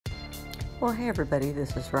Well, hey everybody,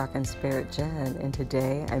 this is Rawkin Spirit Jen, and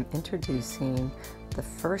today I'm introducing the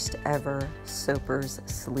first ever soapers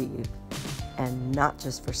sleeve. And not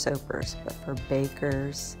just for soapers, but for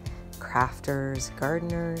bakers, crafters,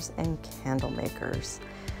 gardeners, and candle makers.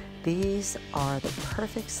 These are the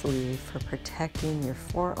perfect sleeve for protecting your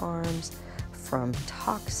forearms from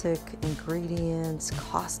toxic ingredients,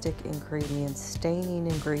 caustic ingredients, staining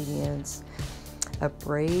ingredients,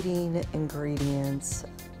 abrading ingredients,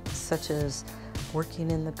 such as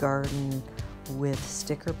working in the garden with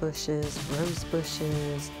sticker bushes, rose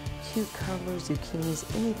bushes, cucumbers, zucchinis,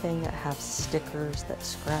 anything that have stickers that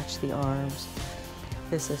scratch the arms.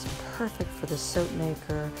 This is perfect for the soap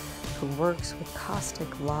maker who works with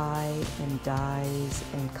caustic lye and dyes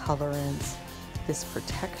and colorants. This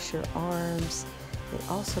protects your arms. It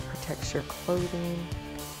also protects your clothing.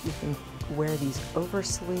 You can wear these over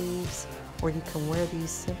sleeves, or you can wear these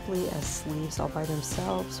simply as sleeves all by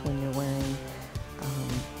themselves when you're wearing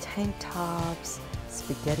tank tops,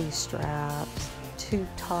 spaghetti straps, tube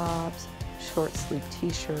tops, short sleeve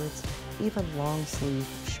t-shirts, even long sleeve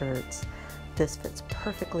shirts. This fits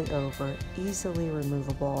perfectly over, easily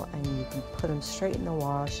removable, and you can put them straight in the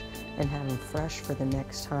wash and have them fresh for the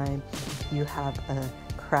next time you have a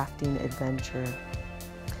crafting adventure.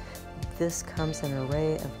 This comes in an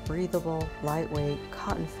array of breathable, lightweight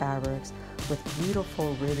cotton fabrics with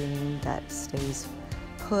beautiful ribbing that stays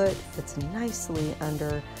put, fits nicely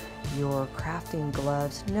under your crafting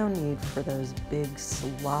gloves. No need for those big,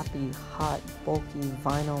 sloppy, hot, bulky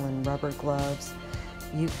vinyl and rubber gloves.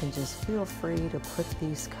 You can just feel free to put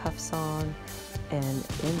these cuffs on and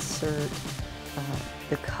insert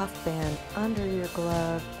the cuff band under your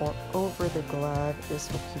glove or over the glove.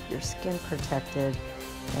 This will keep your skin protected,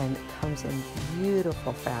 and it comes in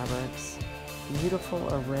beautiful fabrics, beautiful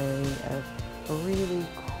array of really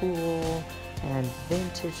cool and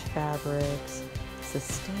vintage fabrics,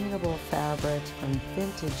 sustainable fabrics from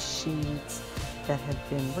vintage sheets that have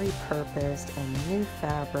been repurposed, and new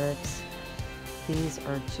fabrics. These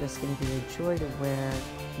are just going to be a joy to wear.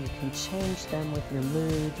 You can change them with your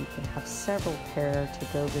mood. You can have several pair to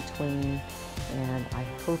go between, and I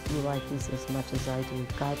hope you like these as much as I do.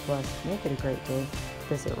 God bless. Make it a great day.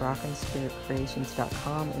 Visit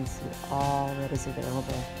rockinspiritcreations.com and see all that is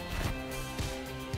available.